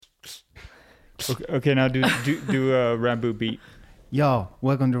Okay, now do a Rambo beat. Yo,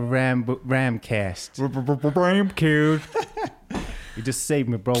 welcome to Ramcast. Ramcast. You just saved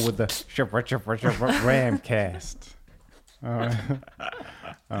me, bro, with the Ramcast. I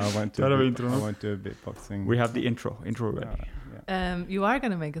went to a beatboxing. We have the intro ready. You are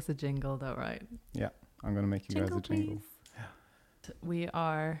going to make us a jingle, though, right? Yeah, I'm going to make you Jingle, guys a jingle. please. We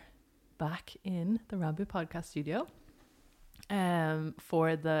are back in the Rambo podcast studio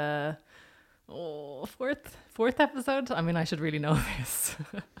for the fourth episode. I mean, I should really know this.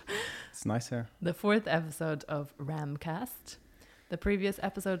 It's nice here. The fourth episode of Ramcast. The previous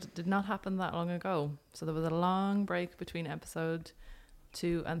episode did not happen that long ago, so there was a long break between episode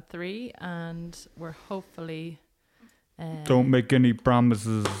 2 and 3, and we're hopefully don't make any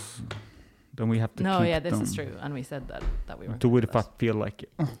promises. Then we have to no, keep yeah, this them. is true, and we said that we were Do it if I feel like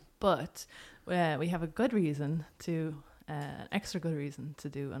it. But we have a good reason to, an extra good reason to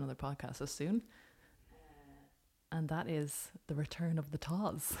do another podcast so soon. And that is the return of the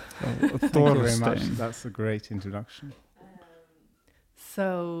Taz. Thank you very much. That's a great introduction.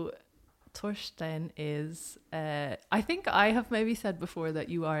 So Torstein is, I think I have maybe said before that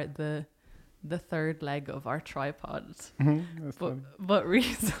you are the third leg of our tripod. But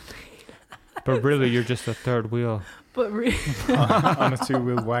recently... But really, you're just a third wheel. But on a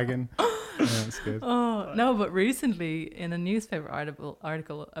two-wheel wagon. Yeah, that's good. Oh no! But recently, in a newspaper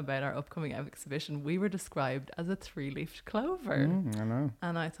article about our upcoming exhibition, we were described as a three-leafed clover. I know.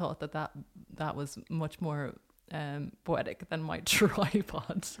 And I thought that was much more poetic than my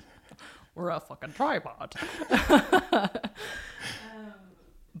tripod. We're a fucking tripod.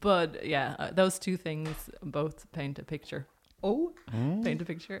 But yeah, those two things both paint a picture. Paint a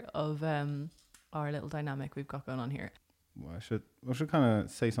picture of our little dynamic we've got going on here. Well, I should kind of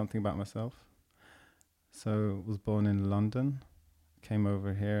say something about myself. So, was born in London, came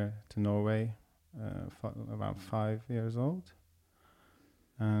over here to Norway about 5 years old,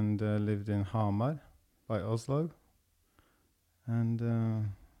 and lived in Hamar by Oslo. And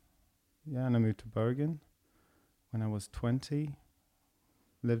and I moved to Bergen when I was 20.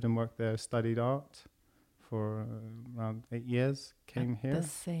 Lived and worked there, studied art for around 8 years. Came here at the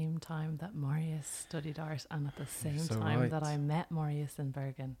same time that Marius studied art, and at the same so time right. that I met Marius in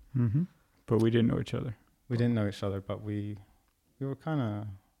Bergen. Mm-hmm. But we didn't know each other. We didn't know each other, but we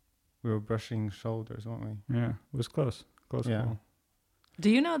were brushing shoulders, weren't we? Yeah, it was close. Yeah. Call. Do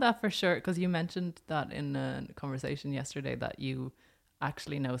you know that for sure? Because you mentioned that in a conversation yesterday that you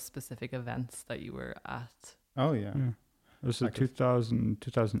actually know specific events that you were at. Oh yeah. It was a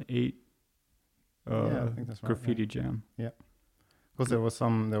 2008 I think that's right, graffiti jam. Yeah. Because there was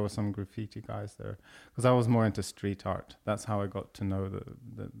some graffiti guys there. Because I was more into street art. That's how I got to know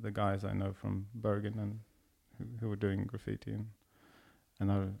the guys I know from Bergen and who were doing graffiti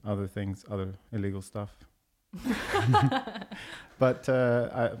and other things, other illegal stuff. But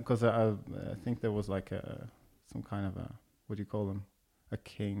because I think there was like some kind of a, what do you call them? A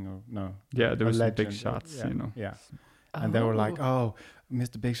king or no? Yeah, there was some big legend. shots, Yeah, you know. Yeah. And they were like, "Oh,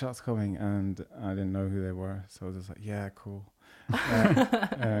 Mr. Big Shot's coming," and I didn't know who they were, so I was just like, "Yeah, cool."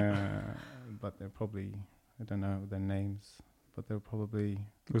 But they're probably, I don't know their names, but they're probably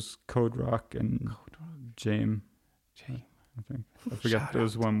It was Code Rock and Jame. I think. I forget there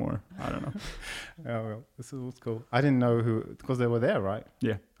was one more. I don't know. Oh well, this was cool. I didn't know who, because they were there, right?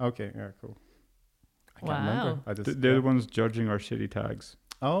 Yeah. Okay. Yeah. Cool. I can't Wow. remember. I just They're the ones judging our shitty tags.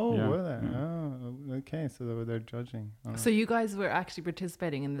 Oh, Yeah, were they? yeah. Oh, okay. So they were there judging. Oh. So you guys were actually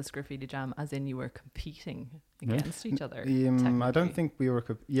participating in this graffiti jam, as in you were competing against each other. I don't technically. think we were.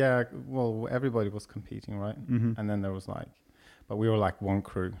 Well, everybody was competing, right? Mm-hmm. And then there was like, but we were like one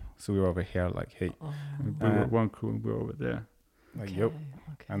crew, so we were over here, like, hey, We were one crew and we were over there. like, Okay, yep.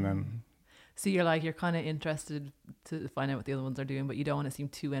 okay. And then So you're kind of interested to find out what the other ones are doing, but you don't want to seem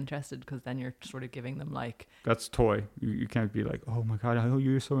too interested because then you're sort of giving them like... That's toy. You can't be like, oh my God, I know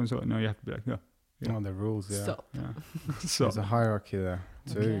you're so and so. No, you have to be like, yeah. the rules, yeah. Stop. Yeah. So There's a hierarchy there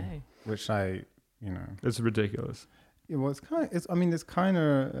too, Okay. which I, it's ridiculous. it was kind of. It's kind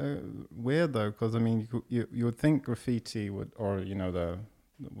of weird though, because I mean, you would think graffiti would, or the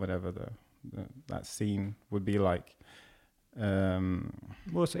whatever that scene would be like.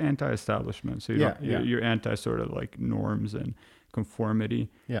 Well, it's anti-establishment, so Yeah, you're anti sort of like norms and conformity.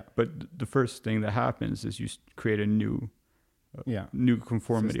 Yeah. But the first thing that happens is you create a new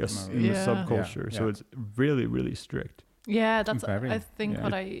conformity System in the Yeah. subculture. Yeah, So yeah. it's really, really strict. Yeah, that's Very. I think Yeah.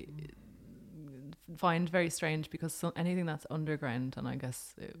 what I find very strange, because anything that's underground, and I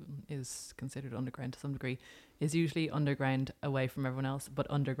guess it is considered underground to some degree, is usually underground away from everyone else, but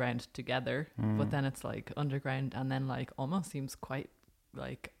underground together. But then it's like underground and then like almost seems quite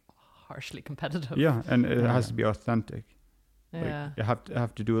like harshly competitive. Yeah, and it has to be authentic. Yeah. Like, you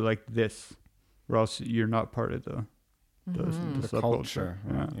have to do it like this, or else you're not part of the Mhm. The subculture.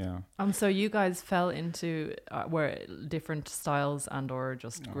 culture. Yeah. So you guys fell into were different styles and or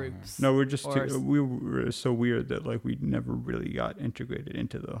just Oh, groups? No, we're just Or we were so weird that like we never really got integrated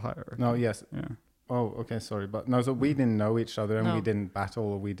into the hierarchy. No, yes. Yeah. Oh, okay, sorry. But no, so we didn't know each other and No. we didn't battle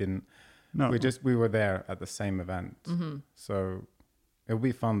or we didn't. No. We were there at the same event. Mm-hmm. So it would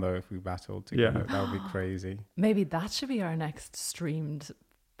be fun though if we battled together. That would be crazy. Maybe that should be our next streamed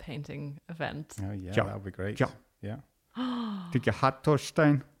painting event. Oh, yeah, Ja. that would be great. Ja. Yeah. Did you hot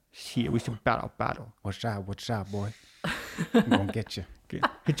Torstein? Shit, we should battle. Watch out, boy. I'm going to get you.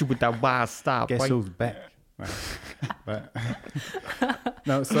 Hit you with that wild style. Guess boy. who's back? Right. But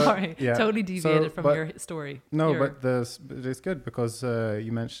no, so Sorry, yeah. totally deviated So, from but- your story. No, Your- but it's good because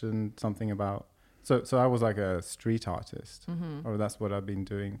you mentioned something about so I was like a street artist, Mhm. or that's what I've been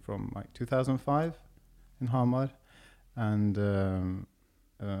doing from like 2005 in Hamar, and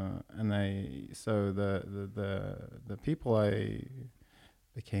the people I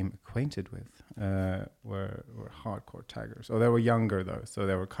became acquainted with were hardcore taggers. Oh, they were younger though, so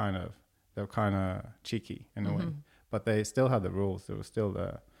they were kind of cheeky in a way. Mhm. But they still had the rules. There was still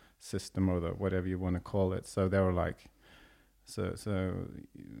the system or the whatever you want to call it. So they were like,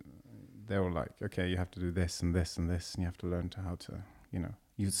 they were like, okay, you have to do this and this and this, and you have to learn how to,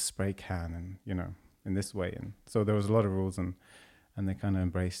 use a spray can and, in this way. And so there was a lot of rules, and they kind of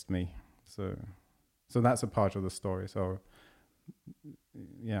embraced me. So that's a part of the story. So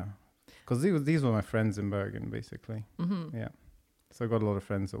yeah, because these were my friends in Bergen, basically. Mhm. Yeah. So I got a lot of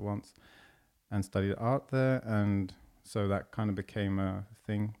friends at once and studied art there. And so that kind of became a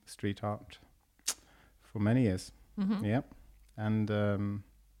thing, street art, for many years. Mhm. Yeah. And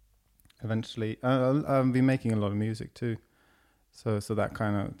eventually, I've been making a lot of music too. So that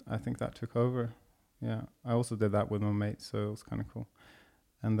kind of, I think that took over. Yeah. I also did that with my mates, so it was kind of cool.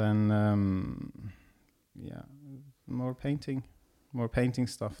 And then, more painting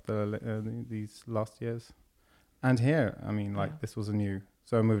stuff these last years. And here, I mean, like, Yeah. this was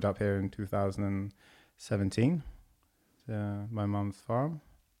so I moved up here in 2017 to my mom's farm,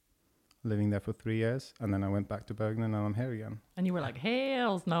 living there for 3 years. And then I went back to Bergen and now I'm here again. And you were like,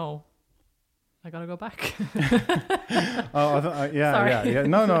 "Hells no, I gotta go back." Oh, yeah, Sorry. yeah.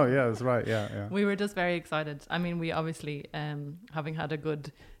 No, yeah, that's right. Yeah. We were just very excited. I mean, we obviously, having had a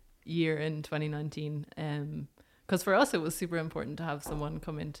good year in 2019, because for us it was super important to have someone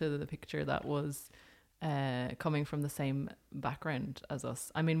come into the picture that was coming from the same background as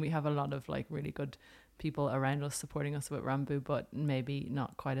us. I mean, we have a lot of like really good people around us supporting us with Rambu, but maybe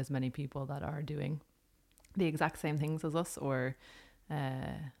not quite as many people that are doing the exact same things as us, or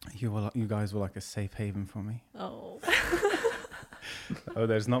You guys were like a safe haven for me. oh Oh,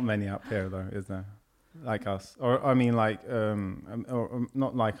 there's not many up here though, is there? Like us, or I mean, like, or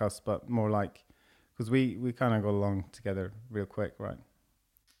not like us, but more like, because we kind of got along together real quick, right?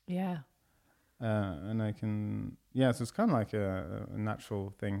 yeah. And I can, so it's kind of like a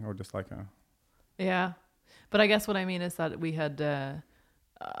natural thing, or just like a. Yeah. But I guess what I mean is that we had,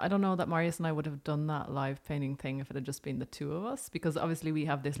 I don't know that Marius and I would have done that live painting thing if it had just been the two of us, because obviously we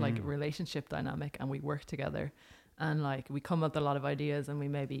have this like relationship dynamic and we work together and like we come up with a lot of ideas and we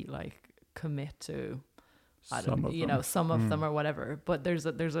maybe like commit to, some of them or whatever. But there's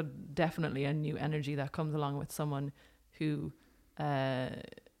a definitely a new energy that comes along with someone who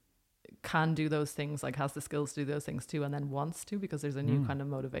can do those things, like has the skills to do those things too, and then wants to, because there's a new kind of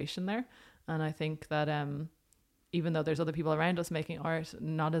motivation there. And I think that even though there's other people around us making art,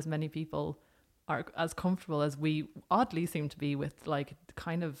 not as many people are as comfortable as we oddly seem to be with like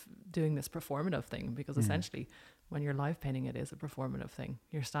kind of doing this performative thing, because essentially when you're live painting, it is a performative thing.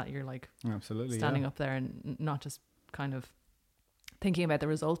 You're like Absolutely standing up there and not just kind of thinking about the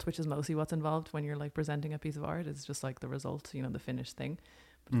result, which is mostly what's involved when you're like presenting a piece of art. It's just like the result, the finished thing.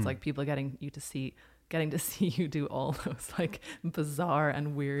 But it's like people getting to see you do all those like bizarre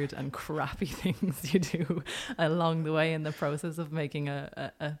and weird and crappy things you do along the way in the process of making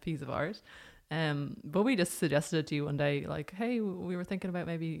a piece of art. But we just suggested it to you one day, like, hey, we were thinking about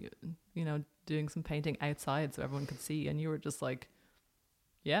maybe, doing some painting outside so everyone could see. And you were just like,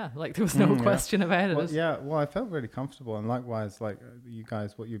 yeah, like there was no question about it. Well, I felt really comfortable. And likewise, like you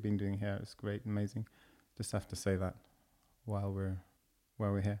guys, what you've been doing here is great, amazing. Just have to say that while we're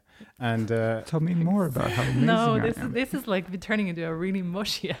here. And tell me more about how amazing no, I am. this is like turning into a really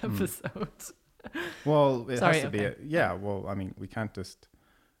mushy episode. Well, it Sorry, has to be. Well, I mean, we can't just.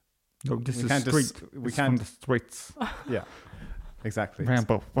 No, this we is can't street. just. We It's can't. from the streets. Yeah, exactly.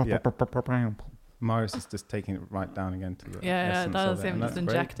 Rambo. Yeah. Marius is just taking it right down again to the essence that of was it, him and just that's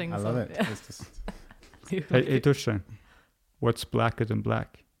great. injecting I love some- it. yeah. It's just Hey, Tushan, what's blacker than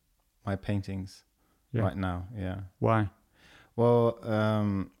black? my paintings Yeah. right now. Yeah. Why? Well,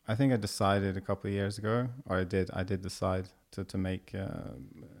 I think I decided a couple of years ago, or I did decide to make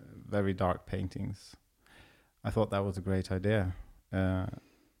very dark paintings. I thought that was a great idea,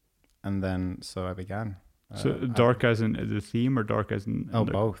 and then so I began. So dark as in the theme, or dark as in the,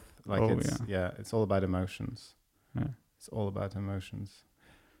 Both. Like Oh, it's it's all about emotions. Yeah. It's all about emotions,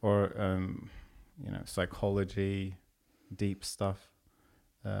 or psychology, deep stuff,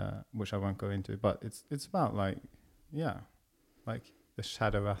 which I won't go into. But it's about like the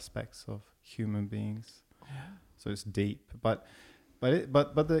shadow aspects of human beings. So it's deep, but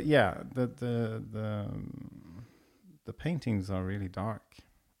the paintings are really dark.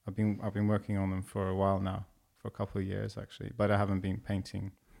 I've been working on them for a while now, for a couple of years actually, but I haven't been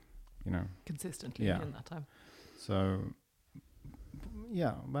painting, consistently Yeah. in that time. So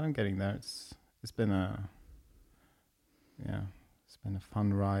yeah, but I'm getting there. It's been a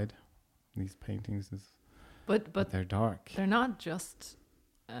fun ride. These paintings but they're dark. They're not just.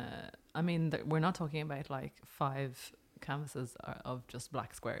 We're not talking about like 5 canvases of just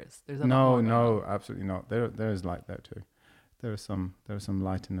black squares. There's a lot more going No, on. absolutely not. There is light there too. There is some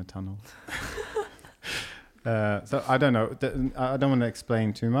light in the tunnel. So I don't know. I don't want to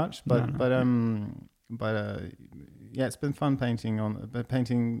explain too much, but it's been fun painting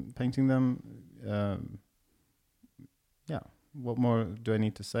them. What more do I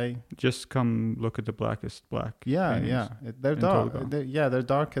need to say? Just come look at the blackest black. Yeah, paintings. they're in dark. Togo. They're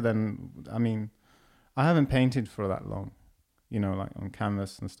darker than. I mean, I haven't painted for that long, like on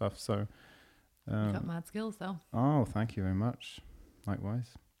canvas and stuff. So, You've got mad skills though. oh, thank you very much. Likewise.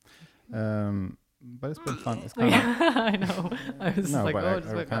 But it's been fun. It's kind of. I know. I was just like, but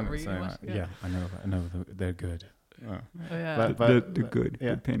this book got really much. I know they're good. Oh, yeah. But the good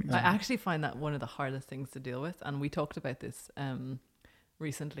yeah. paintings. I actually find that one of the hardest things to deal with, and we talked about this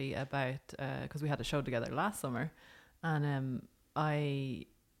recently about because we had a show together last summer, and I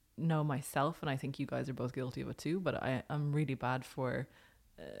know myself, and I think you guys are both guilty of it too, but I'm really bad for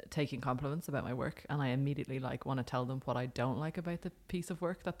taking compliments about my work, and I immediately want to tell them what I don't like about the piece of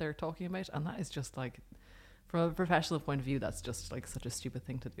work that they're talking about, and that is just from a professional point of view, that's just such a stupid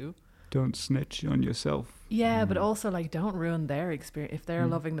thing to do. Don't snitch on yourself. Yeah, but also don't ruin their experience. If they're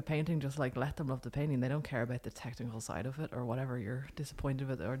Mm. loving the painting, just let them love the painting. They don't care about the technical side of it or whatever you're disappointed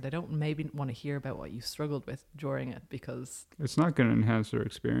with, or they don't maybe want to hear about what you struggled with during it, because It's not going to enhance their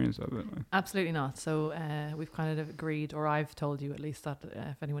experience of it. absolutely not. So we've kind of agreed, or I've told you at least, that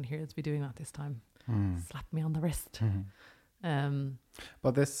if anyone here is be doing that this time, slap me on the wrist.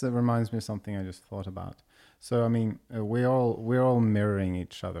 But this reminds me of something I just thought about. So I mean, we're all mirroring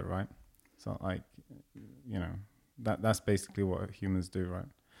each other, right? So that's basically what humans do, right?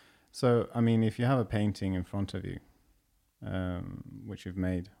 So I mean, if you have a painting in front of you, which you've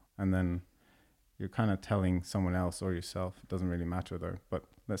made, and then you're kind of telling someone else or yourself, it doesn't really matter though, but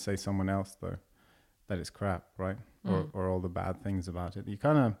let's say someone else though, that it's crap, right? Or all the bad things about it. You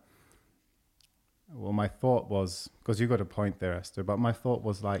kind of, well, my thought was, because you got a point there, Esther, but my thought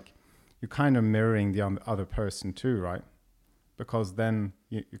was you're kind of mirroring the other person too, right? Because then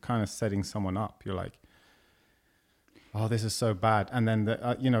you're kind of setting someone up. You're like, oh, this is so bad. And then,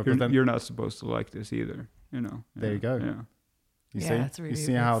 You're not supposed to like this either, There you go. Yeah. You Yeah, see, it's really- you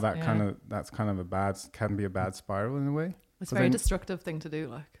see how it's- yeah. that's kind of can be a bad spiral in a way. It's So a very then- destructive thing to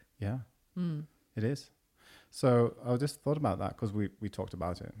do. Yeah, it is. So I just thought about that because we talked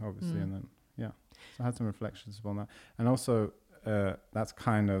about it obviously, and then so I had some reflections upon that, and also that's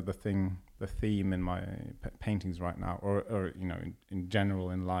kind of the theme in my paintings right now, or in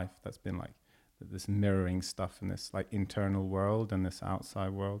general in life. That's been this mirroring stuff in this internal world and this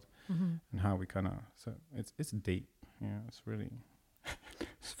outside world, and how we kind of. So it's deep. Yeah, it's really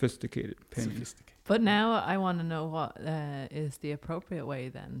Sophisticated painting. sophisticated. But now I want to know what is the appropriate way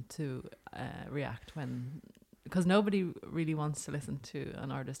then to react when, because nobody really wants to listen to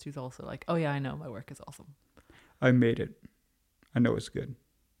an artist who's also like, oh yeah, I know my work is awesome. I made it. I know it's good.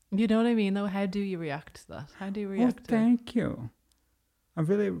 You know what I mean though? How do you react to that? How do you react to thank you. I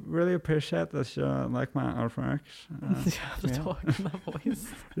really, really appreciate that you like my artworks. you have to Yeah. talk in that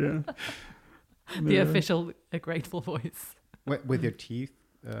voice? Yeah. The official grateful voice. With your teeth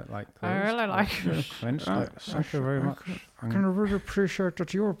I closed, really like or it. clenched. Thank you very much. I can really appreciate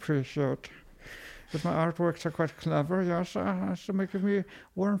that you appreciate that my artworks are quite clever. Yes, it's making me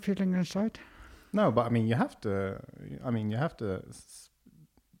warm feeling inside. No, but I mean, you have to.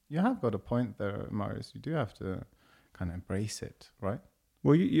 You have got a point there, Marius. You do have to kind of embrace it, right?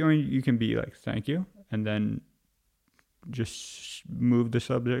 Well, I mean, you can be like, thank you, and then just move the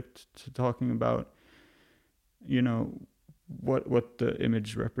subject to talking about, you know, what the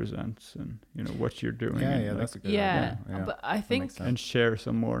image represents, and you know what you're doing. Yeah, and, yeah, like, that's a good Yeah, idea. but I makes think sense. and share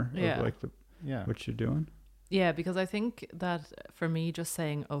some more Yeah. of like Yeah. what you're doing. Yeah, because I think that for me, just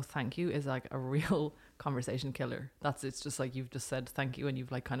saying, oh, thank you is like a real conversation killer. It's just like you've just said thank you and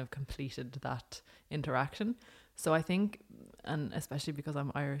you've like kind of completed that interaction. So I think, and especially because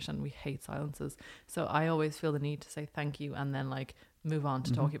I'm Irish and we hate silences, so I always feel the need to say thank you and then like move on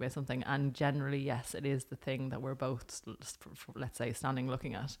to talking about something. And generally, yes, it is the thing that we're both, let's say, standing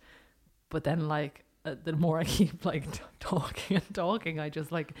looking at. But then like, the more I keep like talking and talking, I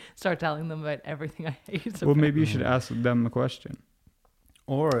just like start telling them about everything I hate. Well, maybe you should ask them a question.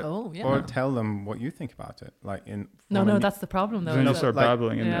 Or Yeah. tell them what you think about it. Like No, that's the problem though. Then you is that- start like-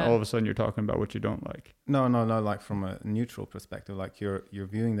 babbling, and then Yeah. all of a sudden you're talking about what you don't like. no, like from a neutral perspective, like you're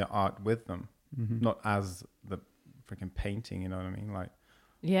viewing the art with them, not as the freaking painting. You know what I mean? Like,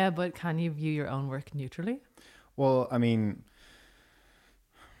 Yeah, but can you view your own work neutrally? well, I mean,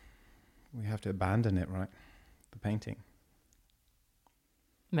 we have to abandon it, right? The painting,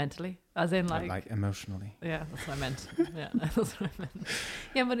 Mentally, as in like emotionally. yeah, that's what I meant. Yeah, that's what I meant.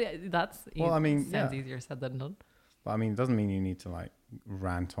 Yeah, but that's Well, I mean, sounds yeah. easier said than done. But I mean, it doesn't mean you need to like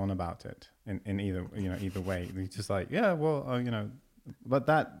rant on about it in either way. You just like, yeah, well, but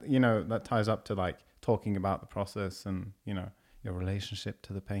that, that ties up to like talking about the process and, your relationship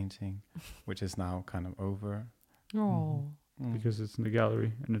to the painting, which is now kind of over. Oh, Because it's in the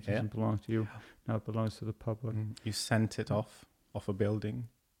gallery and it Yeah. doesn't belong to you. Now it belongs to the public. You sent it off a building.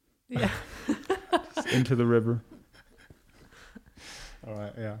 yeah. Into the river. All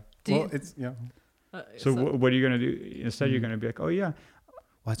right, yeah. Do well, you- it's, yeah. So what are you going to do? Instead, you're going to be like, oh, yeah,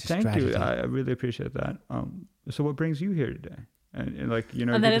 What's your thank you. strategy? I really appreciate that. So what brings you here today? And like,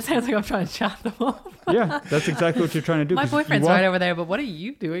 and then it sounds like I'm trying to chat them up. yeah, that's exactly what you're trying to do. My 'cause you boyfriend's want- right over there, but what are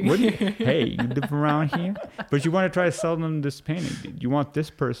you doing What do you, here? hey, you live around here? But you want to try to sell them this painting. You want this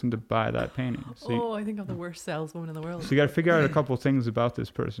person to buy that painting. So, I think I'm the worst saleswoman in the world. so you got to figure out a couple of things about this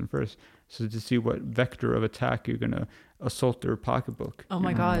person first. So to see what vector of attack you're going to assault their pocketbook. Oh my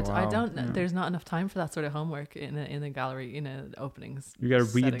you know? god, I Wow. don't. Yeah. There's not enough time for that sort of homework in a gallery, in a openings. You got to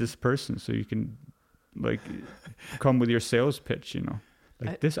read setting. this person so you can like come with your sales pitch,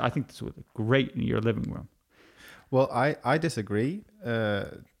 Like I think this would look great in your living room. Well, I disagree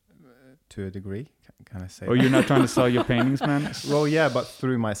to a degree. Can I say Oh, that? you're not trying to sell your paintings, man? Well, yeah, but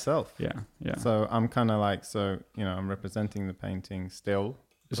through myself. Yeah. So I'm kind of like, I'm representing the painting still.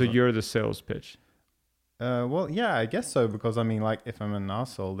 So you're the sales pitch. Well, yeah, I guess so. Because I mean, like, if I'm an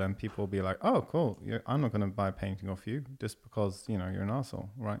arsehole, then people will be like, oh, cool. I'm not going to buy a painting off you just because, you're an arsehole,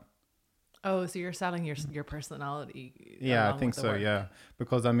 right? Oh, so you're selling your personality. Yeah, I along think with the so. work. Yeah,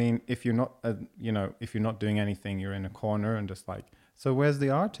 because I mean, if you're not, if you're not doing anything, you're in a corner and just like, so where's the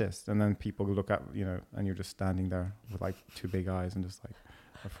artist? And then people look at, and you're just standing there with like two big eyes and just like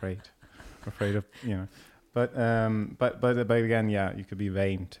afraid of, But again, yeah, you could be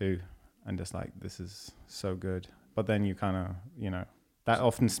vain too, and just like, this is so good. But then you kind of, that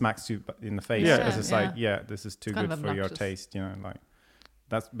often smacks you in the face Yeah. because it's Yeah. like, yeah, this is too It's kind good of for your obnoxious. taste, like.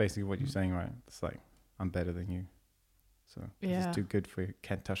 That's basically what you're saying, right? It's like, I'm better than you. So this Yeah. is too good for you.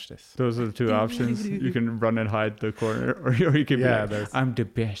 Can't touch this. Those are the two options. You can run and hide the corner, or you can be like, there's- I'm the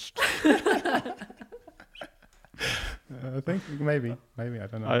best. I think maybe, I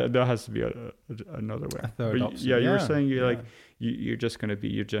don't know. There has to be another way. A third But option. yeah, you were Yeah, saying you're yeah. like, you're just going to be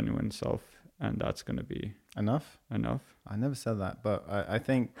your genuine self, and that's going to be Enough? enough. I never said that, but I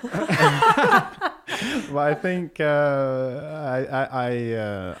think. Well, I think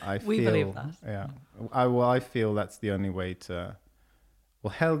I feel. We believe that. Yeah. I feel that's the only way to.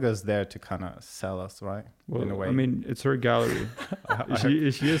 Well, Helga's there to kind of sell us, right? Well, in a way. I mean, it's her gallery. she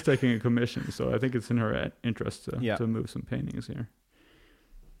is taking a commission, so I think it's in her interest to move some paintings here.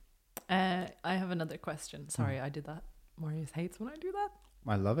 I have another question. Sorry, I did that. Marius hates when I do that.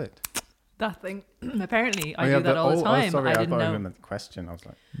 I love it. That thing. Apparently, I do that all the time. Sorry, I I didn't thought you know. meant the question. I was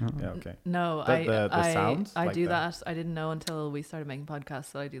like, No. yeah, okay. No, The sounds I like do that. that. I didn't know until we started making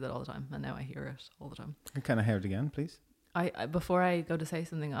podcasts that I do that all the time, and now I hear it all the time. Can I hear it again, please? I before I go to say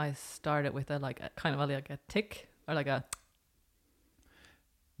something, I start it with a kind of like a tick or like a.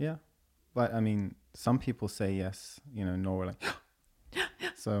 Yeah, but I mean, some people say yes, no, we're like,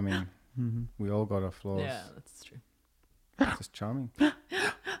 so I mean, Mm-hmm. we all got our flaws. Yeah, that's true. It's just charming.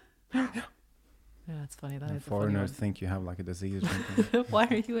 Yeah, it's funny. That And is a funny foreigners think you have like a disease or something. one. Why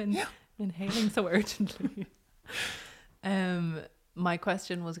are you inhaling so urgently? My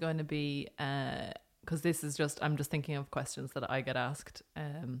question was going to be, because this is just, I'm just thinking of questions that I get asked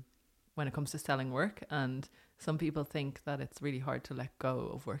when it comes to selling work, and some people think that it's really hard to let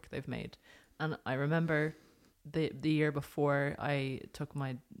go of work they've made. And I remember the year before I took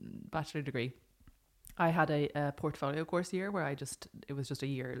my bachelor degree, I had a portfolio course year where it was just a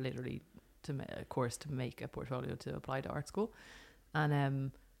year literally a course to make a portfolio to apply to art school.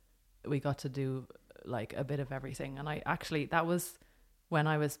 And we got to do like a bit of everything. And that was when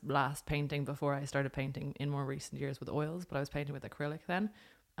I was last painting, before I started painting in more recent years with oils, but I was painting with acrylic then.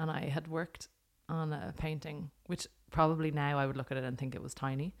 And I had worked on a painting, which probably now I would look at it and think it was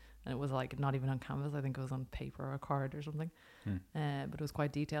tiny. And it was like not even on canvas. I think it was on paper or a card or something. But it was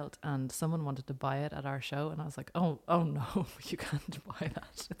quite detailed. And someone wanted to buy it at our show. And I was like, oh no, you can't buy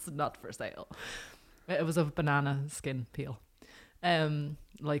that. It's not for sale. It was a banana skin peel.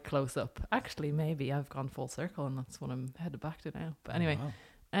 Like close up. Actually, maybe I've gone full circle and that's what I'm headed back to now. But anyway,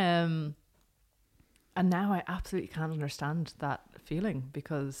 and now I absolutely can't understand that feeling,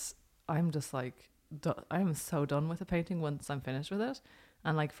 because I'm just like, I'm so done with the painting once I'm finished with it.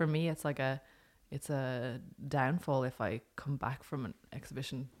 And like for me, it's a downfall if I come back from an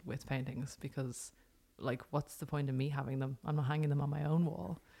exhibition with paintings, because like, what's the point of me having them? I'm not hanging them on my own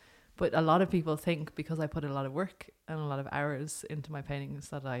wall. But a lot of people think because I put a lot of work and a lot of hours into my paintings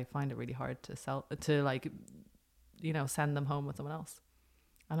that I find it really hard to send them home with someone else.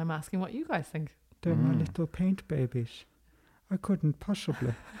 And I'm asking what you guys think. They're my little paint babies. I couldn't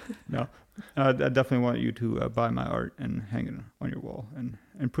possibly. No, I definitely want you to buy my art and hang it on your wall and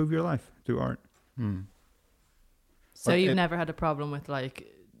improve your life through art. So you've never had a problem with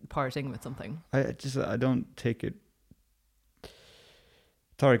like parting with something? I don't take it.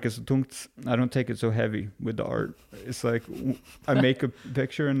 Tarek is tungt. I don't take it so heavy with the art. It's like I make a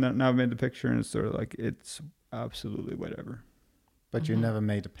picture and now I made the picture and it's sort of like it's absolutely whatever. But you never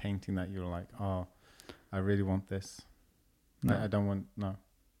made a painting that you were like, oh, I really want this. No. I don't want, no.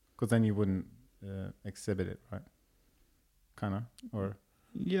 Because then you wouldn't exhibit it, right? Kind of, or?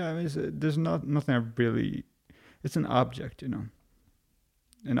 Yeah, I mean, there's nothing I really, it's an object, you know.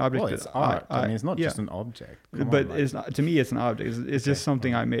 An object. Well, it's art. I mean, it's not just an object. It's not, to me, it's an object. It's just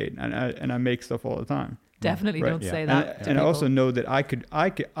something I made, and I make stuff all the time. Definitely don't say that. And I also know that I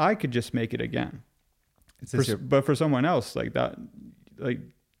could just make it again. But for someone else like that, like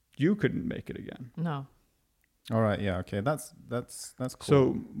you couldn't make it again. No. All right. Yeah. Okay. That's cool.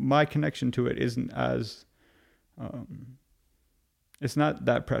 So my connection to it isn't as, it's not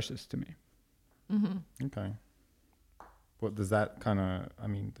that precious to me. Mm-hmm. Okay. What does that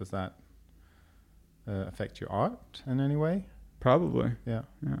does that affect your art in any way? Probably. Yeah.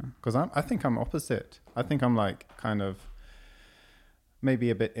 Because I think I'm opposite. I think I'm like kind of maybe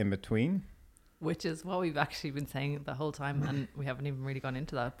a bit in between. Which is what we've actually been saying the whole time, and we haven't even really gone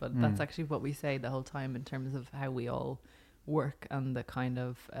into that, but that's actually what we say the whole time in terms of how we all work and the kind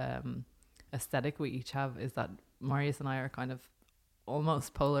of aesthetic we each have, is that Marius and I are kind of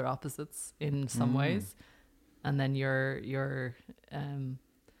almost polar opposites in some ways. And then your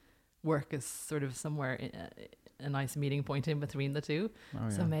work is sort of somewhere a nice meeting point in between the two. Oh,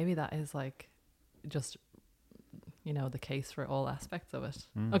 so maybe that is like just, the case for all aspects of it.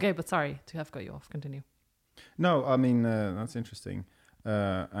 Okay, but sorry to have got you off. Continue. No, I mean, that's interesting.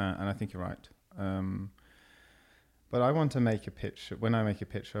 And I think you're right. But I want to make a picture. When I make a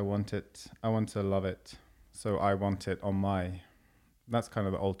picture, I want to love it. So I want it on that's kind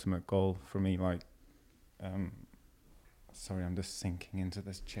of the ultimate goal for me. Like, sorry, I'm just sinking into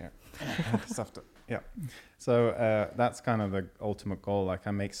this chair. So that's kind of the ultimate goal. Like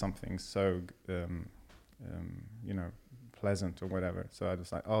I make something so, pleasant or whatever. So I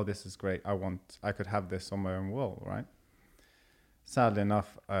just like, oh, this is great. I could have this on my own wall, right? Sadly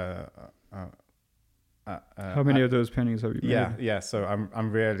enough, how many of those paintings have you made? Yeah. So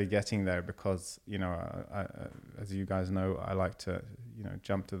I'm rarely getting there because as you guys know, I like to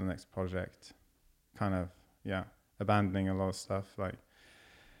jump to the next project, kind of abandoning a lot of stuff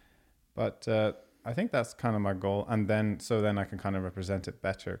But I think that's kind of my goal, and then I can kind of represent it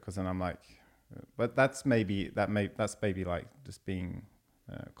better because then I'm like, but that's maybe like just being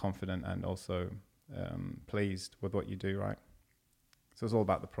confident and also pleased with what you do, right? So it's all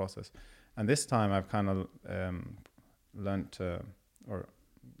about the process. And this time I've kind of learned to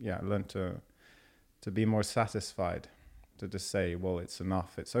be more satisfied, to just say, well, it's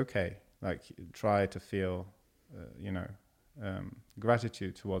enough, it's okay. Like try to feel,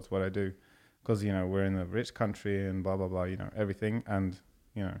 gratitude towards what I do, because we're in a rich country and blah blah blah, everything, and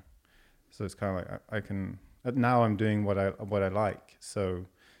so it's kind of like I can now I'm doing what I like. So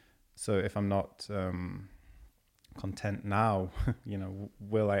if I'm not content now,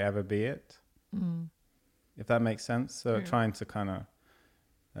 will I ever be it? if that makes sense. So Yeah. trying to kind of,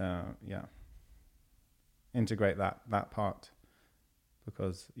 integrate that part,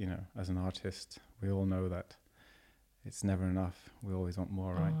 because as an artist, we all know that it's never enough. We always want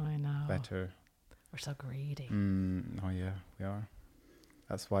more, right? Oh, I know. Better. We're so greedy. Oh yeah, we are.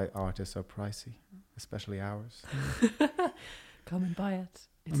 That's why art is so pricey, especially ours. Come and buy it.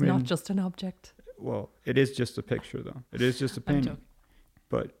 It's mean- not just an object. Well, it is just a picture, though. It is just a I'm painting, joking.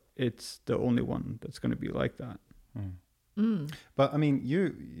 but it's the only one that's going to be like that. But I mean,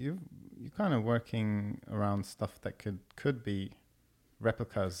 you kind of working around stuff that could be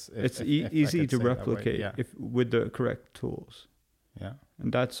replicas. It's if I easy could to say that way. replicate Yeah. if with the correct tools, Yeah.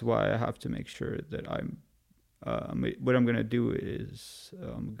 and that's why I have to make sure that what I'm going to do is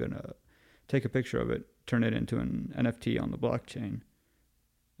I'm going to take a picture of it, turn it into an NFT on the blockchain,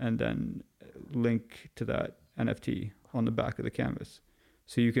 and then link to that NFT on the back of the canvas,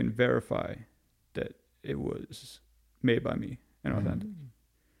 so you can verify that it was made by me and authentic.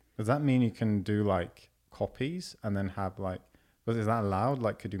 Does that mean you can do like copies and then have like? But is that allowed?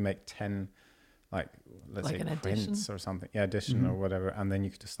 Like, could you make 10, like let's Like say an prints edition? or something? Yeah, edition or Mhm. whatever, and then you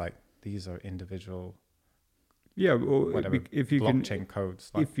could just like these are individual Yeah, well, whatever if you blockchain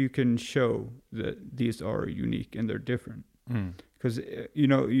codes. Like, if you can show that these are unique and they're different, Mm. because you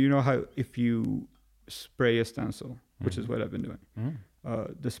know how if you spray a stencil, which is Mhm. what I've been doing,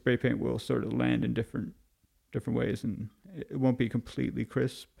 Mm. the spray paint will sort of land in different ways, and it won't be completely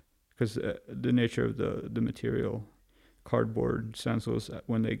crisp because the nature of the material, cardboard stencils,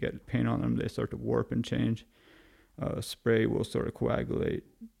 when they get paint on them, they start to warp and change. Spray will sort of coagulate,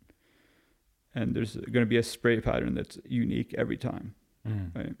 and there's going to be a spray pattern that's unique every time.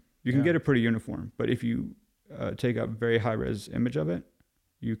 Mm. Right. You can Yeah. get it pretty uniform, but if you take a very high res image of it,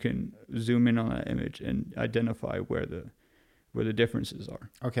 you can zoom in on that image and identify where the differences are.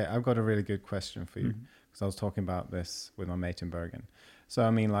 Okay, I've got a really good question for you, Mhm. because I was talking about this with my mate in Bergen. So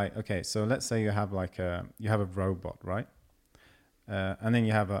I mean, like, okay, so let's say you have like a robot, right? And then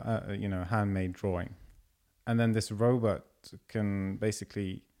you have a handmade drawing, and then this robot can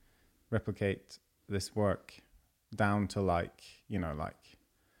basically replicate this work down to like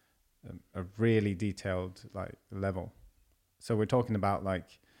a really detailed like level. So we're talking about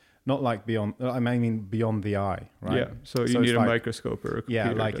like not like beyond. I mean beyond the eye, right? Yeah. So you So need it's a like- microscope or a computer.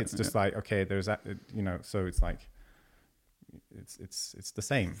 Yeah, like to- it's just like, okay, there's that, so it's like it's the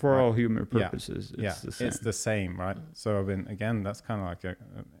same for right? all human Yeah. purposes. Yeah, It's the same. it's the same, right? So I mean, again, that's kind of like a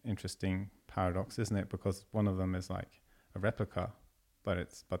interesting paradox, isn't it? Because one of them is like a replica,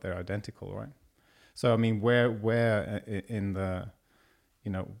 but they're identical, right? So I mean, where in the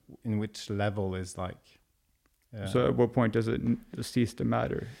in which level is like So at what point does it cease to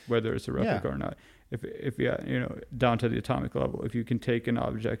matter whether it's a replica or not? If down to the atomic level, if you can take an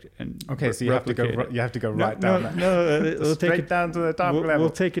object and okay, so you have to go right down there. we'll take Straight it down to the top we'll, level. we'll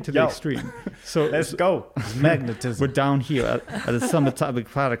take it to the Yo. extreme. So Let's go. It's magnetism. we're down here at the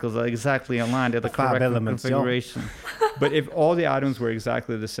subatomic particles are exactly aligned at the Five correct elements, yo. configuration. But if all the atoms were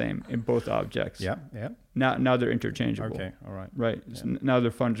exactly the same in both objects, Yeah. now they're interchangeable. Okay. All right. Right. Yeah. So now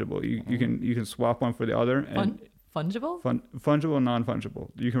they're fungible. You can swap one for the other, and Fungible? fungible,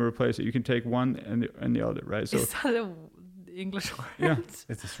 non-fungible. You can replace it. You can take one and the other. Right. So Is that a English word? Yeah.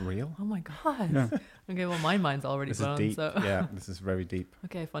 Is this real? Oh my god. Yeah. Okay, well my mind's already This is blown. deep. So Yeah, this is very deep.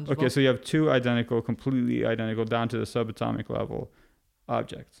 okay, fungible. okay, so you have two identical, completely identical, down to the subatomic level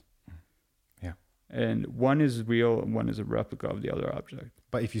objects. Yeah. And one is real and one is a replica of the other object.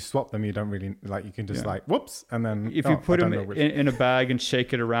 But if you swap them, you don't really like. You can just Yeah. like whoops, and then If you put I them don't know which- in a bag and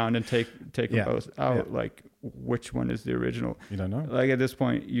shake it around and take Yeah. them both out, Yeah. like which one is the original? you don't know. Like at this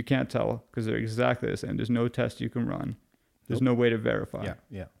point, you can't tell because they're exactly the same. There's no test you can run. There's Nope. no way to verify.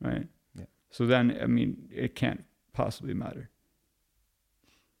 Yeah. Right. Yeah. So then, I mean, it can't possibly matter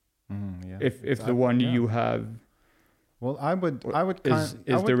Yeah. if It's- the one yeah. you have Well, I would is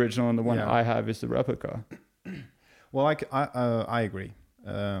the original and the one yeah. I have is the replica. Well, I agree,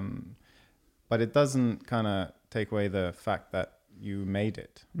 but it doesn't kind of take away the fact that you made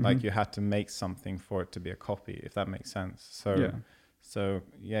it. Like Mhm. you had to make something for it to be a copy, if that makes sense. So Yeah. so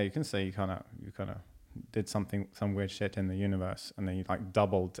yeah, you can say you kind of did some weird shit in the universe, and then you like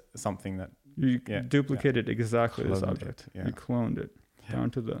doubled something that. You Yeah, duplicated exactly this Cloned object. it, yeah. You cloned it down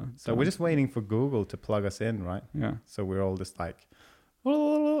to the. So we're just waiting for Google to plug us in, right? Yeah. So we're all just like,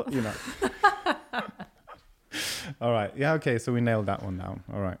 you know. All right. Yeah. Okay. So we nailed that one down.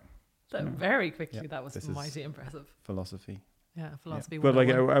 All right. That Yeah. very quickly. Yeah, That was this is- mighty impressive. Philosophy. Yeah, philosophy. But like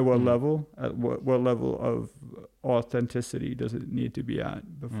 101. at what Mm. level? At what level of authenticity does it need to be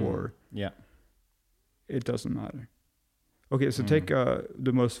at before Yeah. it doesn't matter? Okay, so Mm. take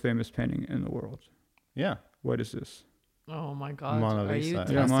the most famous painting in the world, Yeah. What is this? Oh my God. Mona Are you Lisa. Yeah,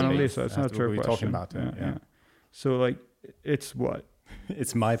 testing Mona us? Lisa. It's not a That's what trick we're question. talking about. Yeah. So like, it's what,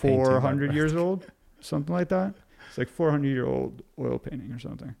 It's my painting. 400 years old, something like that. It's like 400-year-old oil painting or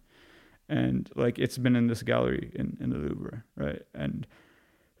something, and like it's been in this gallery in the Louvre, right? And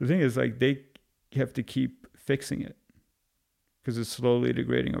the thing is, like, they have to keep fixing it because it's slowly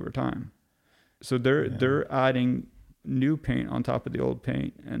degrading over time. So they're adding new paint on top of the old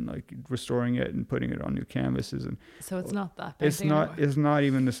paint and like restoring it and putting it on new canvases, and So it's not that. it's painting not anymore. it's not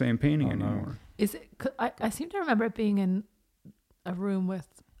even the same painting Oh, no. anymore. Is it? I seem to remember it being in a room with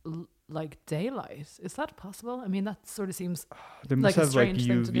like daylight. Is that possible? I mean, that sort of seems. They Like must a have like strange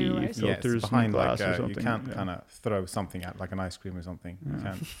thing to do, UV right? Yeah, it's filters behind and like glass or something. you can't yeah. kind of throw something at like an ice cream or something. You Yeah.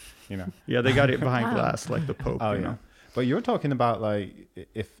 can't, you know. Yeah, they got it behind Wow. glass like the Pope. Oh you yeah. know? But you're talking about like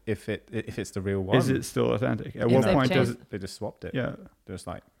if it's the real one. Is it still authentic? At Is what it point does changed? it? They just swapped it. Yeah, There's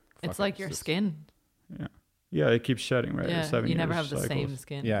like. It's fuck like it, your just- skin. yeah, it keeps shedding, right? Yeah, 7 you never years have the same cycles.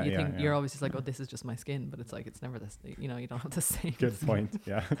 skin. Yeah, you yeah, think yeah. you're always just like, oh, this is just my skin, but it's like it's never this. You know, you don't have the same. Good point.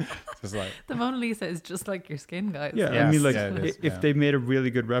 Yeah. Just like. The Mona Lisa is just like your skin, guys. Yeah, I Yes, mean, like, yeah, it is, if yeah. they made a really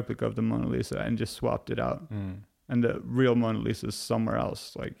good replica of the Mona Lisa and just swapped it out, and the real Mona Lisa is somewhere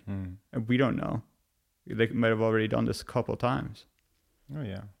else, like, and we don't know. They might have already done this a couple times. Oh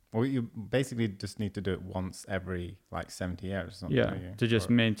yeah. Well, you basically just need to do it once every like 70 years or something. Yeah, don't you? to just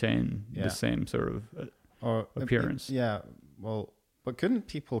Or- maintain Yeah. the same sort of. or appearance. Yeah. Well, but couldn't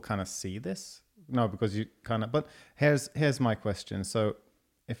people kind of see this? No, because you kind of. But here's my question. So,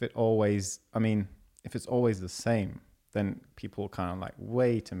 if it's always the same, then people kind of like,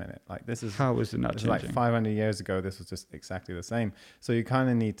 wait a minute, like this is How is it not it's changing? like 500 years ago. This was just exactly the same. So you kind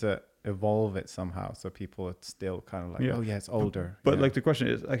of need to evolve it somehow, so people are still kind of like, Yeah. oh yeah, it's older. But yeah. like the question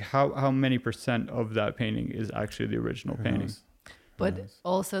is, like, how many % of that painting is actually the original Who painting? knows? Who But knows?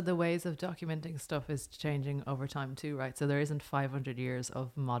 also the ways of documenting stuff is changing over time too, right? So there isn't 500 years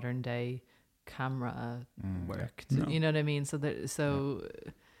of modern day camera Mm, yeah. work. No. You know what I mean? So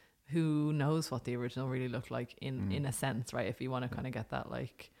who knows what the original really looked like in a sense, right? If you want to kind of get that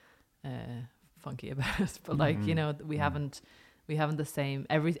like funky about it, but like you know we haven't the same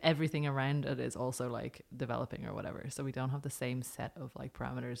everything around it is also like developing or whatever. So we don't have the same set of like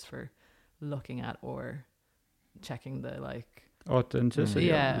parameters for looking at or checking the like Authenticity.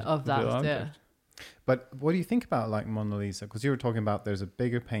 yeah the- of the that object. But what do you think about like Mona Lisa? Because you were talking about there's a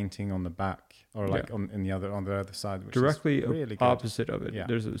bigger painting on the back, or like Yeah. on the other side, which Directly is really good. opposite of it, Yeah.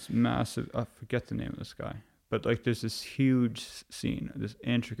 there's this massive. I forget the name of this guy, but like there's this huge scene, this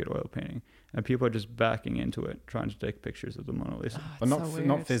intricate oil painting, and people are just backing into it, trying to take pictures of the Mona Lisa. Oh, But it's not so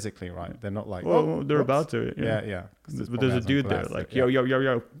not weird. physically, right? They're not like. Well, they're whoops. about to. Yeah, yeah. 'Cause But probably there's a has some dude there, glass like, yeah.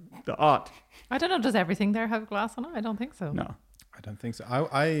 yo, the art. I don't know. Does everything there have glass on it? I don't think so. No, I don't think so. I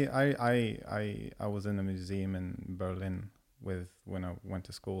was in a museum in Berlin when I went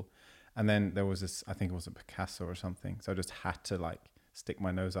to school, and then there was this. I think it was a Picasso or something. So I just had to like stick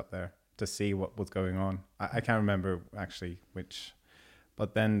my nose up there to see what was going on. I can't remember actually which,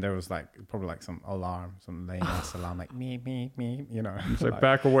 but then there was like probably like some alarm, some lame ass alarm, like me, you know. it's like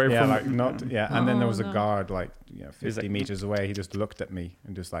back away yeah, from. like not yeah. And then there was a no. guard like 50 He's like, meters away. He just looked at me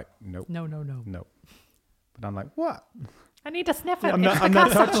and just like nope, No. nope. But I'm like what? I need to sniff it. I'm not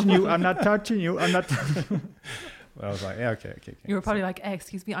touching you. I'm not touching you. I'm not. But I was like, yeah, okay. You were probably like,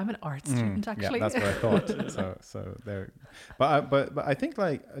 excuse me, I'm an art student, actually. Yeah, that's what I thought. so there, but I think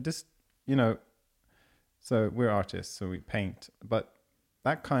like just so we're artists, so we paint, but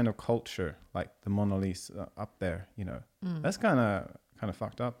that kind of culture, like the Mona Lisa up there, that's kind of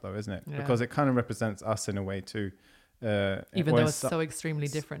fucked up though, isn't it? Yeah. Because it kind of represents us in a way too. Even well, though it's so extremely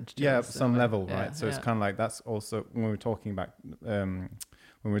different. to yeah, us in a some way. level, Yeah, right? So it's yeah. kind of like that's also when we're talking about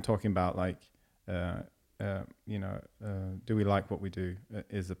like. Do we like what we do?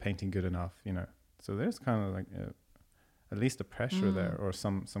 Is the painting good enough? So there's kind of like at least a pressure there, or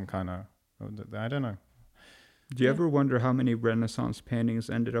some kind of I don't know. Do you ever wonder how many Renaissance paintings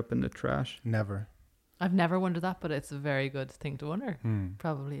ended up in the trash? Never. I've never wondered that, but it's a very good thing to wonder. Hmm.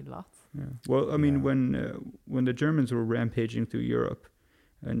 Probably lots. Yeah. Well, I mean, Yeah. when the Germans were rampaging through Europe,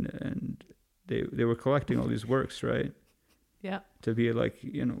 and they were collecting all these works, right? Yeah. To be like,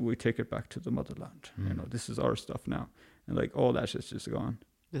 we take it back to the motherland. This is our stuff now, and like all that shit's just gone,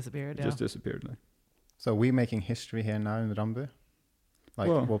 Disappeared, yeah. just disappeared. Like, So we making history here now in Rambu? Like,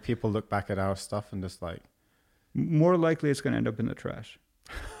 Well- will people look back at our stuff and just like, more likely, it's going to end up in the trash.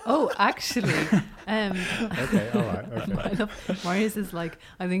 Oh, actually, okay, all right, okay. I love, Marius is like,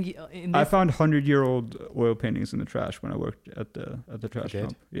 I think in I this, found 100-year-old oil paintings in the trash when I worked at the trash did?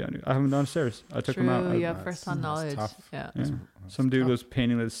 dump. Yeah, I have them downstairs. I took true, them out. you I- have That's- first-hand that's knowledge. tough. Yeah. Yeah. Some it's dude tough. was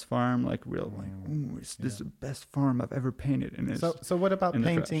painting this farm like real, like, Mm, ooh, this is yeah. the best farm I've ever painted, and it's So what about in the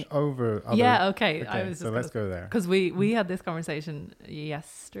painting trash. over other? Yeah, okay. I Okay, was so just let's go there. because we had this conversation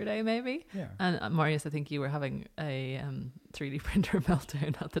yesterday, maybe. Yeah. And Marius, I think you were having a 3D printer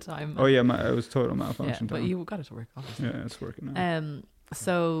meltdown at the time. oh yeah, it was total yeah, malfunction. but time. you got it to work, obviously. Yeah, it's working now.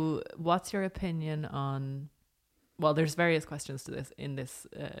 So what's your opinion on? Well, there's various questions to this in this.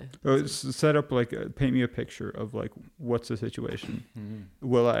 It's set up like paint me a picture of like what's the situation.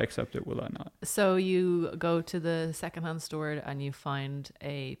 Will I accept it? Will I not? So you go to the secondhand store and you find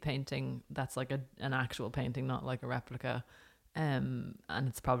a painting that's like an actual painting, not like a replica, and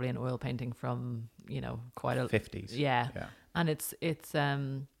it's probably an oil painting from quite a 50s. yeah, Yeah. and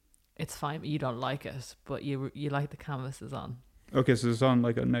it's fine. You don't like it, but you like the canvases on. Okay, so it's on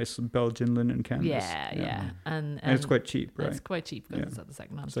like a nice Belgian linen canvas. Yeah. And it's quite cheap, right? It's quite cheap because Yeah. it's at the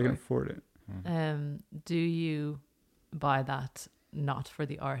secondhand So I can store. afford it. Do you buy that not for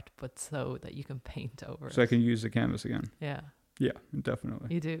the art, but so that you can paint over So it? I can use the canvas again. Yeah, Yeah,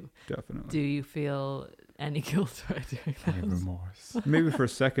 definitely. you do. Definitely. Do you feel any guilt about doing Any that? remorse? Maybe for a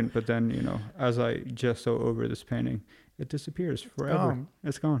second, but then, as I gesso over this painting, it disappears forever. gone.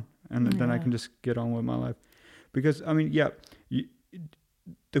 It's gone. And then I Yeah. can just get on with my life. Because, I mean,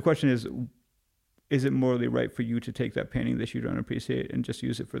 the question is it morally right for you to take that painting that you don't appreciate and just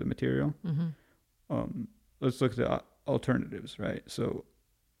use it for the material? Mm-hmm. Let's look at the alternatives, right? So,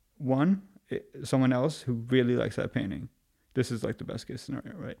 one, someone else who really likes that painting. This is like the best case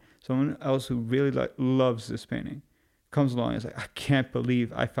scenario, right? Someone else who really loves this painting comes along and is like, I can't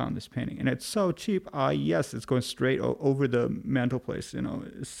believe I found this painting. And it's so cheap. Yes, it's going straight over the mantelpiece,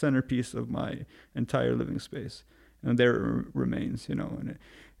 centerpiece of my entire living space. And there it remains, and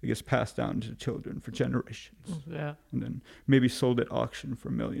it gets passed down to children for generations. Yeah. And then maybe sold at auction for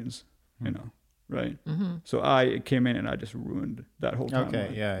millions, right? Mm-hmm. So I came in and I just ruined that whole timeline.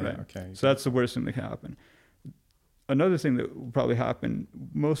 Okay. Yeah. right? Okay. So that's the worst thing that can happen. Another thing that will probably happen,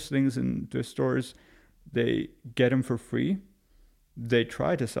 most things in the stores, they get them for free. They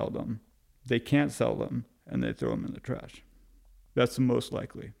try to sell them. They can't sell them, and they throw them in the trash. That's the most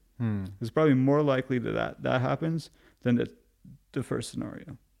likely. It's probably more likely that happens than the first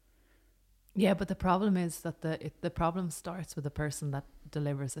scenario. Yeah, but the problem is that the problem starts with the person that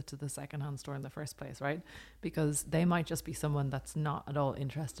delivers it to the secondhand store in the first place, right? Because they might just be someone that's not at all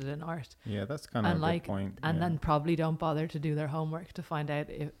interested in art. Yeah, that's kind of a good point. And then probably don't bother to do their homework to find out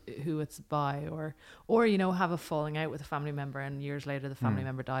who it's by, or have a falling out with a family member, and years later the family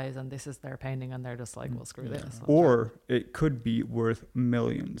member dies and this is their painting and they're just like, well, screw this. Or it could be worth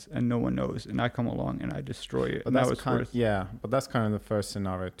millions and no one knows, and I come along and I destroy it. But And that's now it's kind worth but that's kind of the first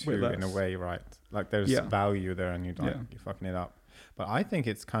scenario too, Way in a less. way, right? Like there's Yeah. value there, and you're Yeah. fucking it up. But I think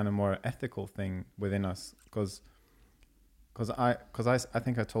it's kind of more ethical thing within us, because I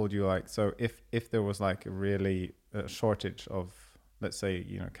think I told you, like, so if there was like a really shortage of, let's say,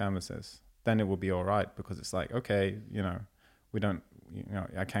 canvases, then it would be all right, because it's like, okay, we don't,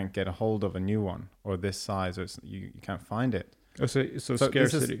 I can't get a hold of a new one or this size, or you can't find it. Oh, so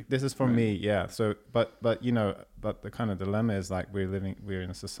scarcity. This is for Right. me, yeah. So, but the kind of dilemma is like we're in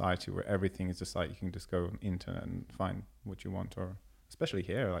a society where everything is just like you can just go on the internet and find what you want, or especially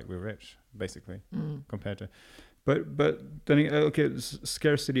here, like we're rich basically compared to. But then okay,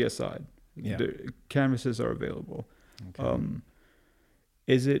 scarcity aside, Yeah. the canvases are available. Okay.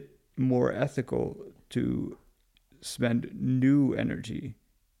 Is it more ethical to spend new energy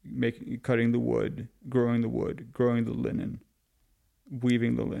cutting the wood, growing the linen,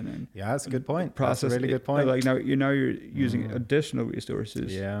 weaving the linen? Yeah, that's a good point. Process That's a really it, good point. Like now you're using additional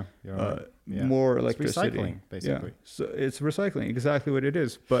resources. Yeah, you're right. Yeah. More It's electricity. recycling, basically. Yeah. So it's recycling, exactly what it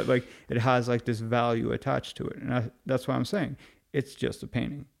is. But like it has like this value attached to it, and that's why I'm saying it's just a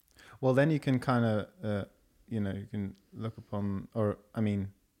painting. Well, then you can kind of, you can look upon, or I mean,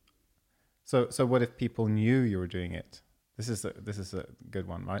 so what if people knew you were doing it? This is a good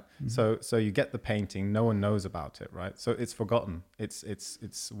one, right? Mm-hmm. So you get the painting, no one knows about it, right? So it's forgotten.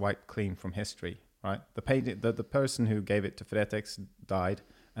 It's wiped clean from history, right? The painting, the person who gave it to Fretex died,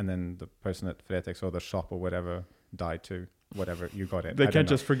 and then the person at Fretex or the shop or whatever died too. Whatever, you got it. They I don't can't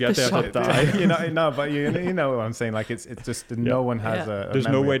know. just forget The they have to shop. die. No, but you know what I'm saying. Like it's just no one has Yeah. a There's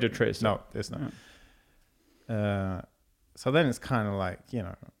no memory. way to trace it. No, there's not. So then it's kind of like,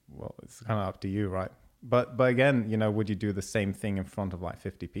 well, it's kind of up to you, right? But again, would you do the same thing in front of like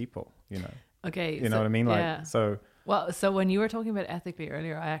 50 people? Okay. You know what I mean? Like, yeah. so Well, so when you were talking about ethically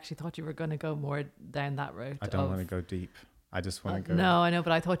earlier, I actually thought you were going to go more down that route. I don't want to go deep. I just want to go. No, I know,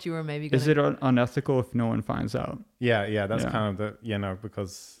 but I thought you were maybe going Is it unethical if no one finds out? Yeah. That's Yeah. kind of the,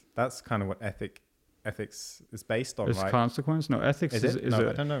 because that's kind of what ethic ethics is based on, There's right? consequence. No, ethics Is is, it? is No, a,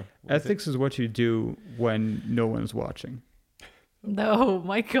 I don't know. What is it? ethics is what you do when no one's watching. No,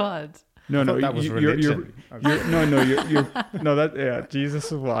 my God. No, I no, thought that was you're, religion. no, that yeah, Jesus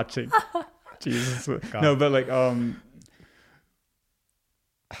is watching. Jesus, God. no, but like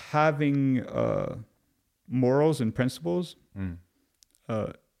having morals and principles. Mm.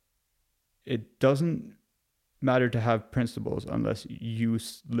 It doesn't matter to have principles unless you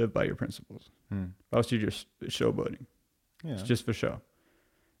live by your principles. Mm. Else you're just showboating. Yeah. It's just for show.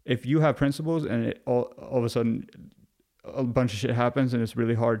 If you have principles and it all of a sudden a bunch of shit happens and it's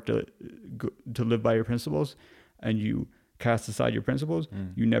really hard to live by your principles and you cast aside your principles,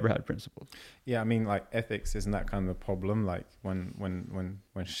 you never had principles. Yeah, I mean, like ethics, isn't that kind of the problem? Like when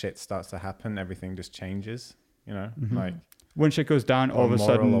shit starts to happen, everything just changes. You know, like when shit goes down, all of a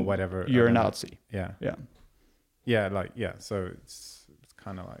moral sudden or whatever, you're a I don't know. Nazi. Yeah, Yeah. yeah, like yeah. So it's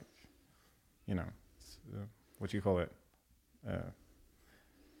kind of like, you know, what do you call it?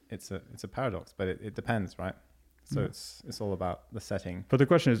 It's a paradox, but it depends, right? So it's all about the setting. But the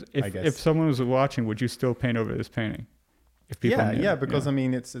question is, I guess. if someone was watching, would you still paint over this painting? If people knew? Yeah, because I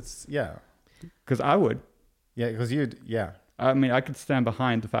mean, it's yeah, because I would. yeah, because I mean, I could stand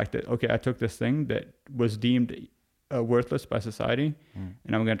behind the fact that, okay, I took this thing that was deemed worthless by society,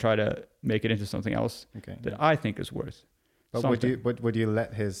 and I'm going to try to make it into something else okay. that I think is worth. But something. would you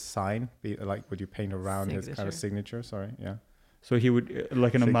let his sign be like? Would you paint around his kind of Signature. signature? Sorry, yeah. So he would,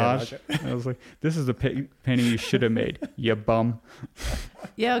 like an homage. I was like, this is the painting you should have made, you bum.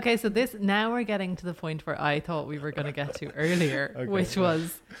 Yeah, okay, so now we're getting to the point where I thought we were going to get to earlier, Okay, which yeah.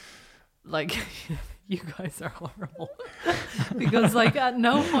 was like, you guys are horrible. Because like at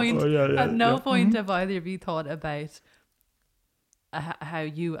no point, point have either of you thought about how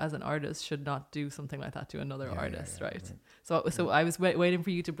you as an artist should not do something like that to another artist, right? So I was waiting for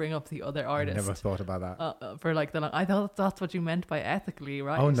you to bring up the other artist. I never thought about that. For like I thought that's what you meant by ethically,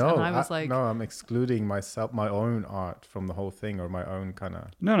 right? Oh no! And I was like, no, I'm excluding my own art from the whole thing, or my own kind of.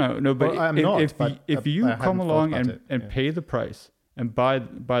 No. But Well, I'm not, if you I come hadn't along thought about and it, pay the price and buy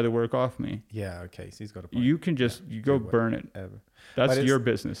the work off me, Yeah. Okay. So he's got a point. you can just you go do burn it. whatever. That's But your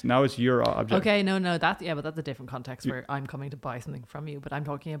business. Now it's your object. okay, no, but that's a different context where I'm coming to buy something from you, but I'm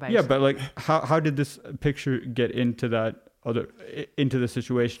talking about Yeah, but like, how did this picture get into the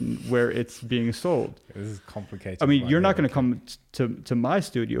situation where it's being sold? This is complicated. I mean, right you're not here, going to okay. come to my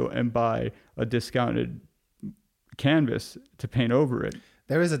studio and buy a discounted canvas to paint over it.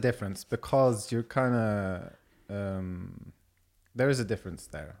 There is a difference because you're kind of. There is a difference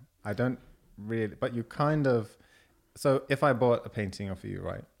there. I don't really, but you kind of. So if I bought a painting of you,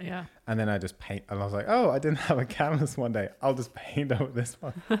 right? yeah. And then I just paint, and I was like, oh, I didn't have a canvas one day. I'll just paint over this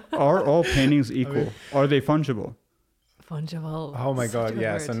one. Are all paintings equal? Are they fungible? Fungible. Oh my such God, a good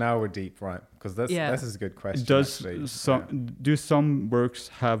yeah. word. So now we're deep, right? Because this is a good question. Does actually. do some works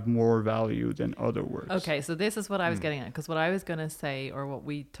have more value than other works? Okay, so this is what I was getting at, because what I was going to say, or what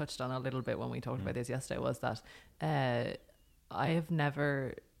we touched on a little bit when we talked about this yesterday, was that I have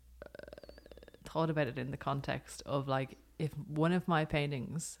never thought about it in the context of like, if one of my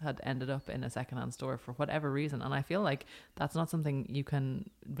paintings had ended up in a secondhand store for whatever reason, and I feel like that's not something you can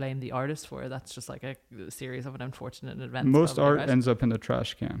blame the artist for. That's just like a series of an unfortunate event. Most art right? ends up in the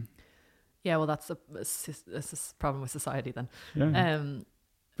trash can. Yeah, well, that's a problem with society then. Yeah.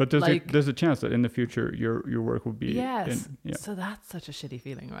 But there's a chance that in the future your work will be yes. yeah. So that's such a shitty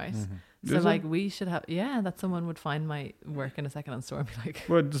feeling, right? Mm-hmm. So Is like it? we should have that someone would find my work in a secondhand store and be like,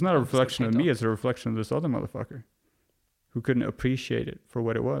 Well, it's not a I'm just gonna reflection of paint me, up. it's a reflection of this other motherfucker who couldn't appreciate it for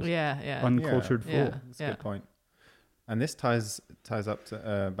what it was. yeah. Uncultured Yeah. fool. That's a good point. And this ties up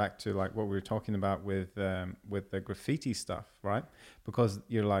to back to like what we were talking about with the graffiti stuff, right? Because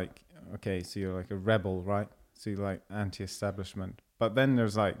you're like, okay, so you're like a rebel, right? So you're like anti-establishment, but then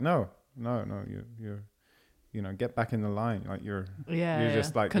there's like, no, you're get back in the line, like you're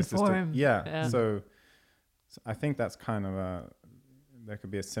just like conform. yeah. So I think that's kind of there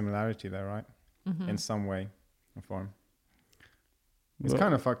could be a similarity there, right? Mm-hmm. In some way or form. It's Well-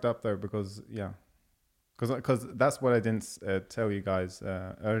 kind of fucked up though, because because that's what I didn't tell you guys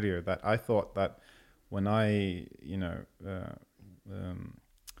earlier, that I thought that when I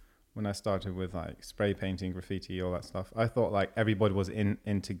when I started with like spray painting, graffiti, all that stuff, I thought like everybody was in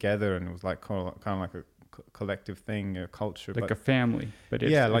together, and it was like kind of like a collective thing, a culture, Like but a family. But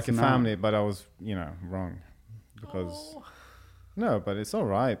it's, like it's a not. family. But I was wrong, because no, but it's all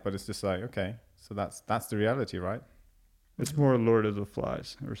right. But it's just like, okay, so that's the reality, right? It's more Lord of the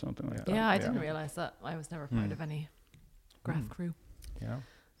Flies or something like that. Yeah, I didn't realize that. I was never part of any graph crew. Yeah.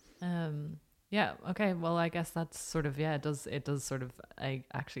 Yeah. Okay. Well, I guess that's sort of, yeah, it does sort of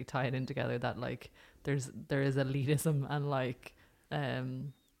actually tie it in together that like there is elitism and like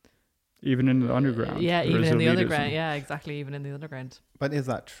even in the underground. Yeah, there even is in the elitism. underground. Yeah, exactly. Even in the underground. But is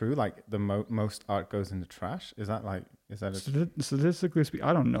that true? Like the most art goes in the trash? Is that a Statistically speaking,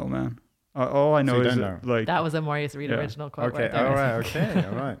 I don't know, man. All I know you is don't that, know. like, That was a Marius Reed Yeah. original quote. okay? Right there, All I right. think. Okay.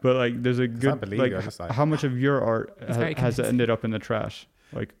 All right. but like, there's a 'Cause I good believe like you, I just like- how much of your art It's very has convincing. ended up in the trash?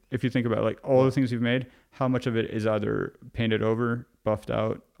 Like, if you think about like all the things you've made, how much of it is either painted over, buffed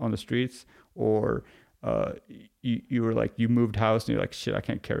out on the streets, or you were like, you moved house and you're like, shit, I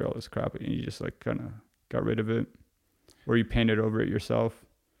can't carry all this crap, and you just like kind of got rid of it, or you painted over it yourself.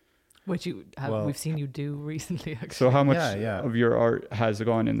 Which we've seen you do recently. Actually. So how much Yeah. of your art has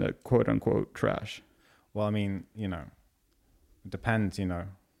gone in the quote unquote trash? Well, I mean, it depends.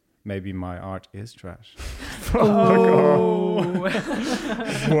 Maybe my art is trash. Oh.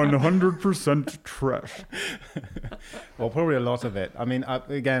 100% trash. Well, probably a lot of it. I mean,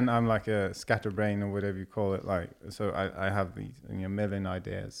 I'm like a scatterbrain or whatever you call it. Like, so I have these million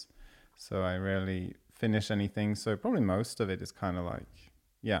ideas, so I rarely finish anything. So probably most of it is kind of like,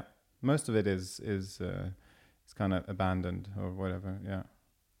 yeah, most of it is kind of abandoned or whatever. Yeah,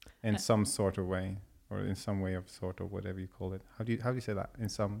 in some sort of way, or in some way of sort, or whatever you call it. How do you say that? In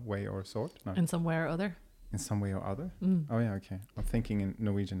some way or sort? No. In some way or other. In some way or other. Mm. Oh yeah, okay. I'm thinking in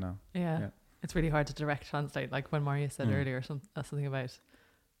Norwegian now. Yeah. Yeah. It's really hard to direct translate. Like when Marius said Mm. earlier something about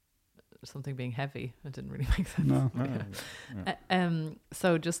something being heavy. It didn't really make sense. No. Oh, yeah.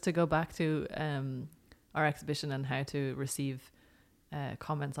 So just to go back to our exhibition and how to receive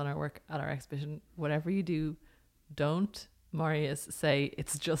comments on our work at our exhibition, whatever you do, don't, Marius, say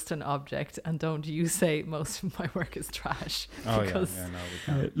it's just an object, and don't you say most of my work is trash. Oh because yeah. No, we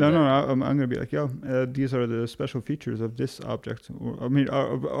can't. No, I'm gonna be like, these are the special features of this object.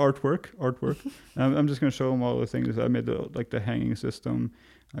 Artwork. I'm just gonna show them all the things I made. The hanging system.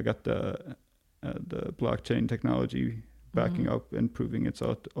 I got the blockchain technology backing Mhm. up and proving its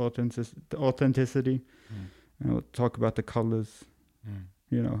authenticity. And we'll talk about the colors.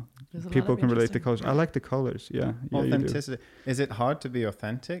 There's a lot People of can relate to interesting- colors. I like the colors. Yeah, you do. Authenticity. Is it hard to be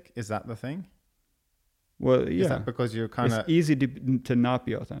authentic? Is that the thing? Well, Is yeah. that because you're kind It's of easy to not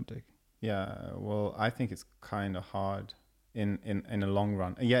be authentic. yeah? Well, I think it's kind of hard in a long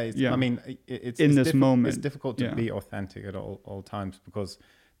run. Yeah. Yeah. I mean, it's In this it's moment, difficult to yeah. be authentic at all times, because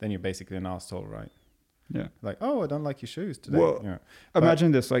then you're basically an asshole, right? Yeah. Like, oh, I don't like your shoes today. Well, Yeah.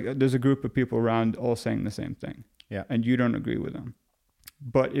 Imagine this: like, there's a group of people around all saying the same thing. Yeah. And you don't agree with them.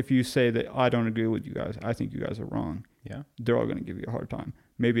 But if you say that I don't agree with you guys, I think you guys are wrong, Yeah. they're all going to give you a hard time.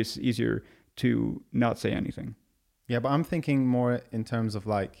 Maybe it's easier to not say anything. Yeah, but I'm thinking more in terms of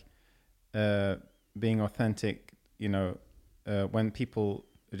like being authentic, when people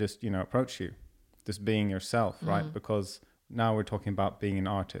just, approach you, just being yourself, right? Mm. Because now we're talking about being an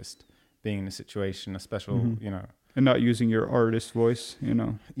artist, being in a situation, a special, Mhm. And not using your artist voice,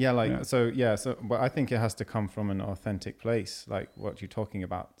 Yeah, like, Yeah. so, but I think it has to come from an authentic place, like what you're talking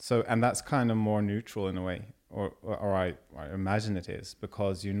about. So, and that's kind of more neutral in a way, or I imagine it is,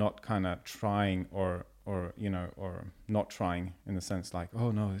 because you're not kind of trying or not trying in the sense like,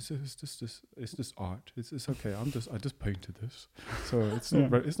 oh no, it's just art. It's okay. I just painted this, so it's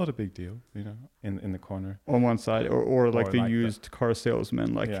not it's not a big deal, in the corner. On one side, or like Or the like the- used car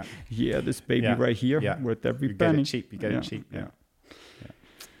salesman, like, Yeah. this baby Yeah. right here, Yeah. worth every You get penny. it cheap. You get Yeah. it cheap. Yeah.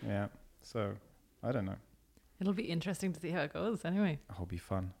 Yeah. So, I don't know. It'll be interesting to see how it goes. Anyway. It'll be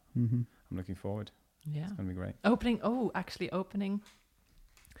fun. Mm-hmm. I'm looking forward. Yeah. It's gonna be great. Opening.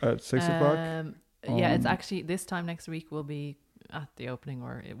 At 6 o'clock. Yeah, it's on- actually this time next week we'll be at the opening,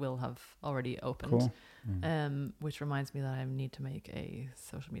 or it will have already opened. Cool. Which reminds me that I need to make a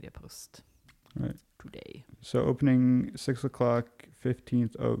social media post Right. today. So opening 6 o'clock,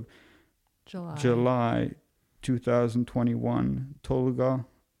 15th of July 2021, Tolga,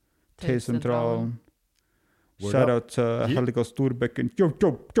 T-Central. Word Shout up. out to Yeah. Helga Storbecken. Yo.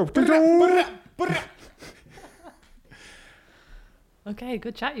 Okay,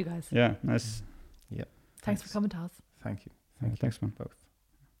 good chat, you guys. Yeah, nice. Thanks for coming to us. Thank you. Thanks, man. Both.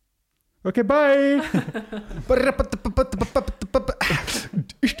 Okay, bye.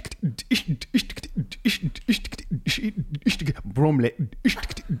 Bromley.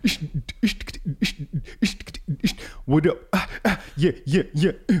 What up? Yeah.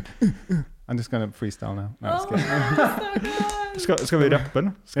 I'm just gonna freestyle now. No, just kidding. Ska vi rappa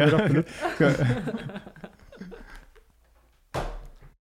nu? Ska vi rappa nu?